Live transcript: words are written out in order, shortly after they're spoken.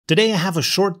Today I have a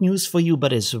short news for you,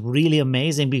 but it's really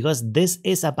amazing because this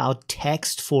is about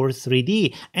text for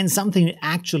 3D and something that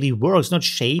actually works, not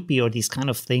shapy or these kind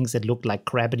of things that look like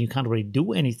crap and you can't really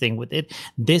do anything with it.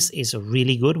 This is a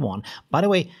really good one. By the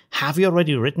way, have you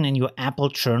already written in your Apple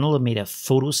journal or made a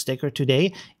photo sticker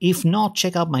today? If not,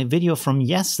 check out my video from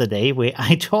yesterday where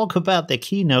I talk about the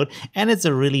keynote and it's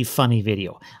a really funny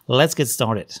video. Let's get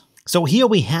started. So here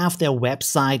we have their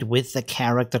website with the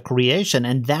character creation,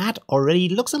 and that already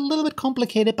looks a little bit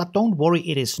complicated, but don't worry,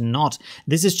 it is not.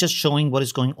 This is just showing what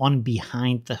is going on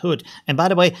behind the hood. And by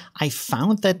the way, I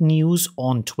found that news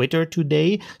on Twitter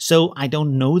today, so I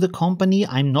don't know the company.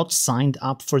 I'm not signed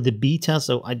up for the beta,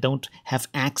 so I don't have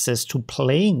access to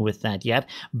playing with that yet,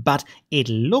 but it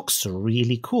looks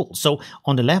really cool. So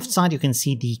on the left side, you can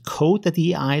see the code that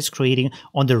the AI is creating.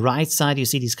 On the right side, you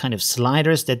see these kind of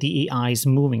sliders that the AI is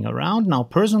moving around. Now,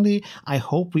 personally, I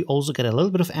hope we also get a little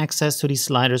bit of access to these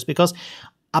sliders because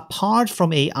apart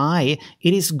from AI,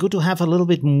 it is good to have a little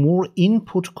bit more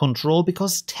input control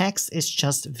because text is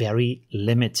just very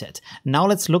limited. Now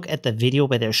let's look at the video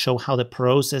where they show how the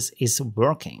process is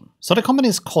working. So the company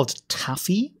is called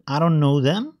Tafi. I don't know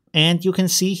them. And you can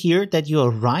see here that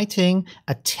you're writing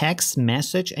a text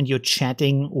message and you're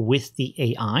chatting with the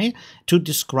AI to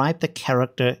describe the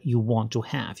character you want to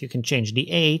have. You can change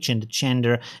the age and the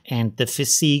gender and the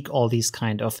physique, all these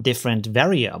kind of different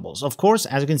variables. Of course,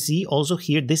 as you can see also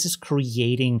here, this is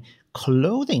creating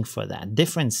clothing for that,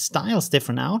 different styles,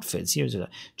 different outfits. Here's a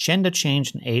gender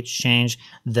change and age change.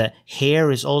 The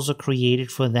hair is also created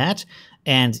for that.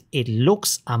 And it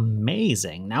looks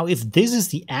amazing. Now, if this is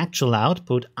the actual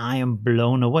output, I am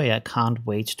blown away. I can't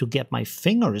wait to get my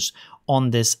fingers on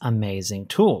this amazing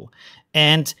tool.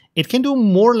 And it can do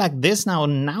more like this now.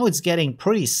 Now it's getting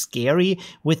pretty scary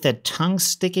with the tongue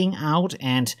sticking out.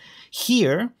 And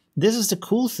here, this is the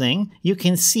cool thing. You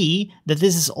can see that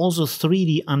this is also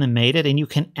 3D animated and you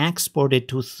can export it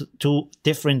to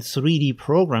different 3D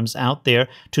programs out there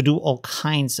to do all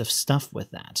kinds of stuff with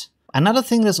that. Another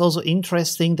thing that's also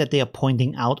interesting that they are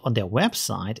pointing out on their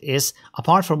website is,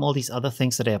 apart from all these other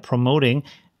things that they are promoting,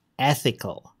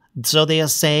 ethical. So they are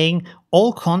saying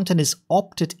all content is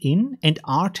opted in and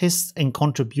artists and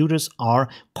contributors are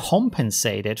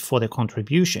compensated for their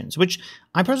contributions, which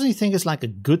I personally think is like a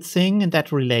good thing in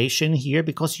that relation here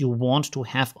because you want to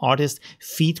have artists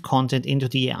feed content into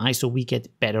the AI so we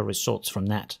get better results from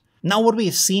that. Now, what we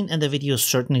have seen in the video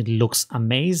certainly looks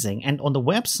amazing. And on the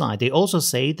website, they also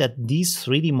say that these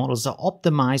 3D models are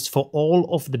optimized for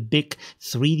all of the big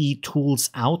 3D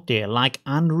tools out there, like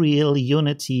Unreal,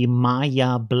 Unity,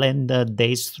 Maya, Blender,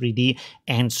 Days 3D,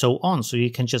 and so on. So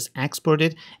you can just export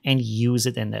it and use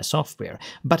it in their software.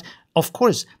 But of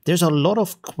course, there's a lot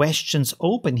of questions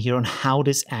open here on how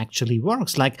this actually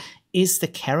works. Like, is the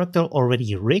character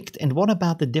already rigged? And what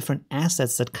about the different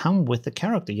assets that come with the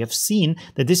character? You have seen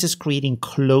that this is creating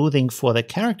clothing for the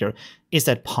character. Is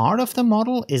that part of the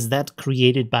model? Is that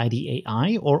created by the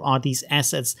AI? Or are these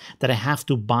assets that I have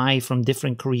to buy from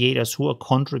different creators who are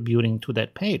contributing to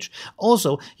that page?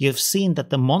 Also, you've seen that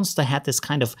the monster had this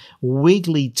kind of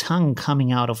wiggly tongue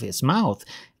coming out of his mouth.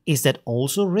 Is that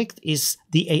also rigged? Is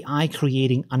the AI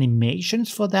creating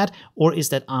animations for that? Or is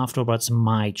that afterwards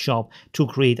my job to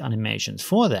create animations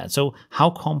for that? So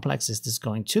how complex is this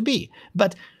going to be?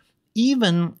 But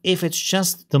even if it's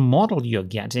just the model you're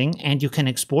getting and you can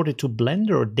export it to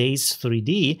Blender or Days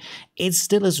 3D, it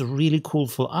still is really cool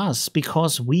for us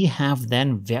because we have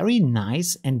then very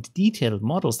nice and detailed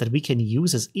models that we can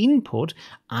use as input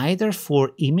either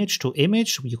for image to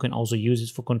image, you can also use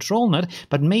it for control net,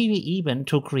 but maybe even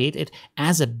to create it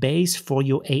as a base for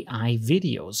your AI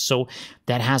videos. So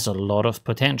that has a lot of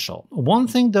potential. One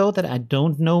thing though that I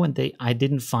don't know and I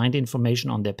didn't find information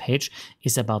on their page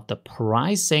is about the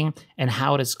pricing and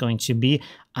how it's going to be.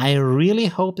 I really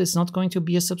hope it's not going to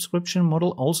be a subscription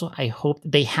model. Also, I hope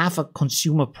they have a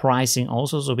consumer pricing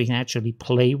also so we can actually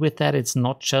play with that. It's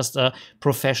not just a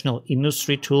professional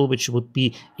industry tool, which would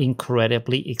be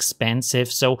incredibly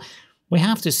expensive. So we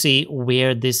have to see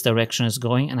where this direction is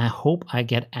going, and I hope I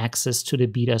get access to the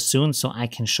beta soon so I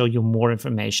can show you more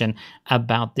information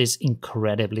about this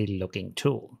incredibly looking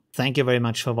tool. Thank you very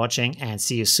much for watching and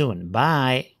see you soon.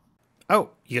 Bye!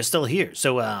 Oh, you're still here.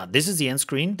 So this is the end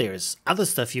screen. There's other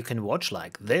stuff you can watch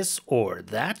like this or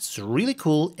that. It's really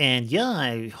cool. And yeah,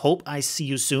 I hope I see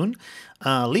you soon.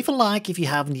 Leave a like if you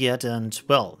haven't yet. And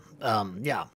well, yeah,